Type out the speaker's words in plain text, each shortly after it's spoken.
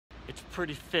It's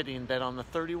pretty fitting that on the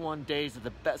 31 days of the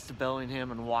best of Bellingham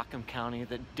and Whatcom County,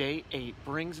 that day 8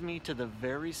 brings me to the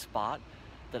very spot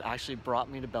that actually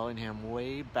brought me to Bellingham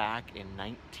way back in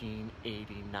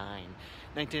 1989.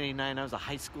 1989, I was a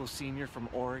high school senior from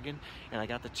Oregon, and I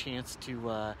got the chance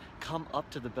to come up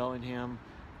to the Bellingham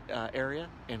area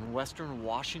in Western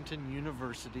Washington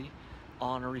University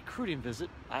on a recruiting visit.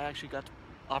 I actually got the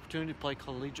opportunity to play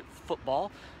collegiate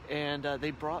football, and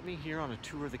they brought me here on a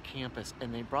tour of the campus,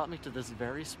 and they brought me to this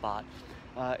very spot.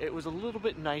 It was a little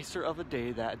bit nicer of a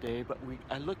day that day, but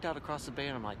I looked out across the bay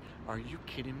and I'm like, are you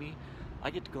kidding me? I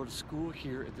get to go to school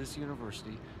here at this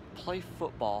university, play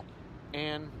football,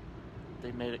 and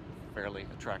they made it fairly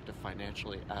attractive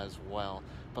financially as well.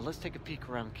 But let's take a peek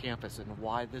around campus and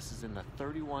why this is in the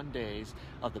 31 days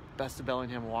of the best of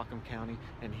Bellingham and Whatcom County.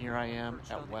 And here I am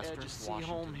at Western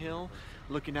Washington Hill,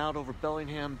 looking out over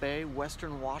Bellingham Bay.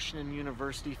 Western Washington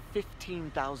University,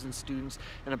 15,000 students,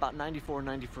 and about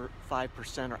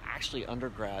 95% are actually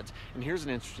undergrads. And here's an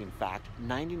interesting fact: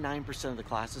 99% of the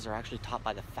classes are actually taught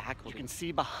by the faculty. You can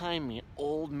see behind me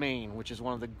Old Main, which is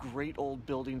one of the great old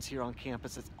buildings here on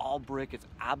campus. It's all brick. It's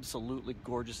absolutely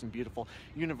gorgeous and beautiful.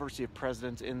 University of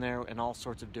Presidents in there, and all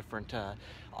sorts of different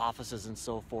offices and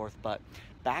so forth. But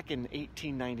back in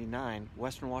 1899,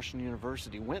 Western Washington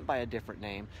University went by a different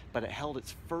name, but it held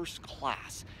its first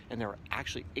class, and there were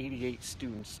actually 88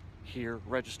 students here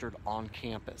registered on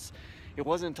campus. It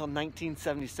wasn't until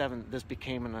 1977 that this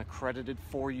became an accredited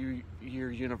four-year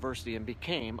university and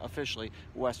became officially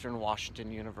Western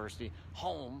Washington University,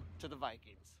 home to the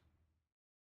Vikings.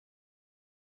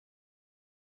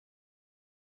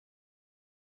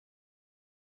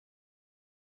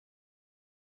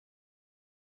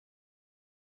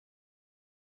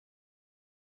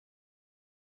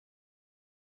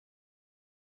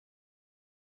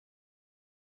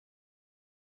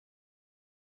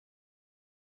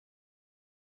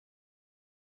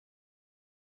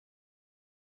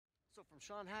 So from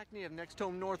Sean Hackney of Next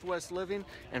Home Northwest Living,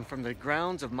 and from the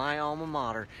grounds of my alma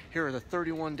mater, here are the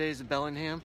 31 days of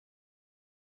Bellingham.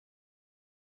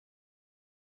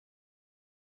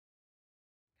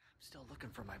 I'm still looking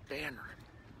for my banner.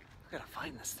 I gotta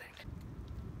find this thing.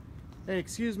 Hey,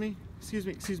 excuse me.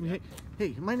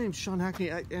 Hey, my name's Sean Hackney,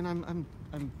 and I'm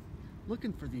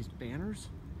looking for these banners.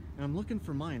 And I'm looking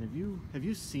for mine. Have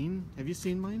you seen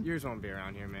mine? Yours won't be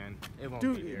around here, man. It won't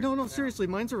be here. No, seriously,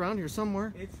 mine's around here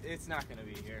somewhere. It's not gonna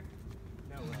be here.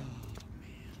 No way. Oh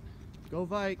man. Go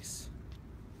Vikes.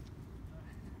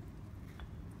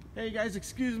 Hey guys,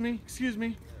 excuse me.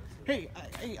 Hey,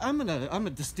 I'm a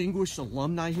distinguished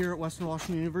alumni here at Western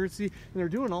Washington University, and they're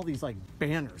doing all these like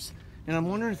banners. And I'm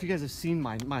wondering if you guys have seen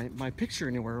my picture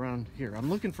anywhere around here. I'm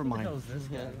looking for mine. Who knows this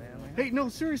guy, man? Hey, no,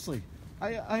 seriously.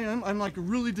 I'm like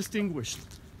really distinguished,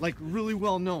 like really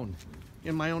well known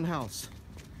in my own house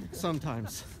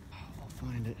sometimes. I'll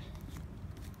find it.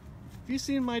 Have you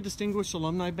seen my distinguished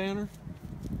alumni banner?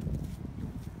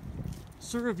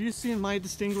 Sir, have you seen my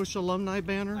distinguished alumni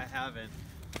banner? I haven't.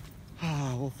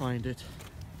 Ah, we'll find it.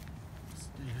 Is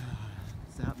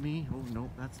that me? Oh,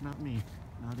 no, that's not me.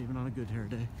 Not even on a good hair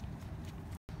day.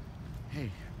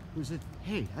 Hey, who's it?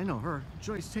 Hey, I know her,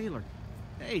 Joyce Taylor.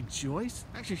 Hey, Joyce.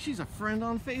 Actually, she's a friend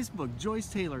on Facebook. Joyce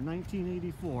Taylor,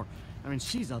 1984. I mean,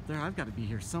 she's up there. I've got to be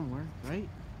here somewhere, right?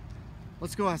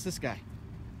 Let's go ask this guy.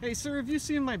 Hey, sir, have you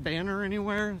seen my banner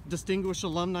anywhere? Distinguished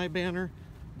alumni banner?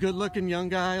 Good-looking young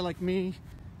guy like me?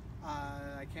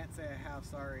 I can't say I have,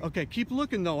 sorry. Okay, keep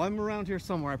looking, though. I'm around here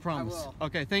somewhere, I promise. I will.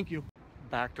 Okay, thank you.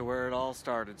 Back to where it all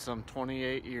started some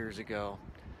 28 years ago.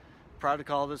 Proud to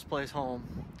call this place home.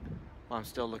 I'm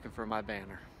still looking for my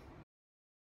banner.